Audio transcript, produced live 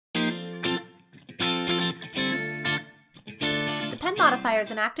Pen modifiers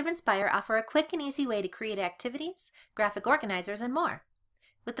in ActivInspire offer a quick and easy way to create activities, graphic organizers, and more.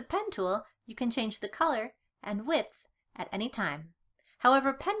 With the Pen tool, you can change the color and width at any time.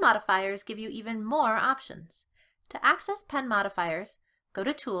 However, pen modifiers give you even more options. To access pen modifiers, go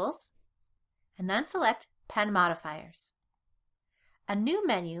to Tools, and then select Pen Modifiers. A new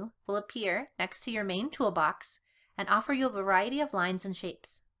menu will appear next to your main toolbox and offer you a variety of lines and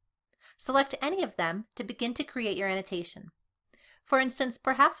shapes. Select any of them to begin to create your annotation. For instance,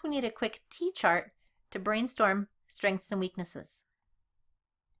 perhaps we need a quick T-chart to brainstorm strengths and weaknesses.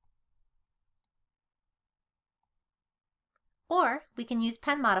 Or we can use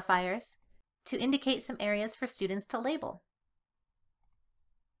pen modifiers to indicate some areas for students to label.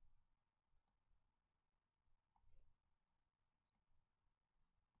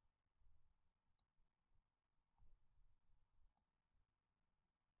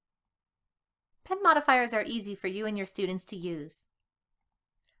 Pen modifiers are easy for you and your students to use.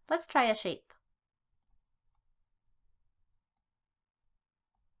 Let's try a shape.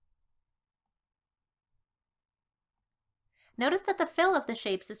 Notice that the fill of the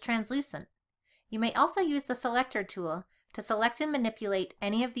shapes is translucent. You may also use the Selector tool to select and manipulate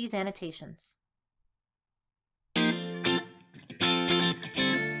any of these annotations.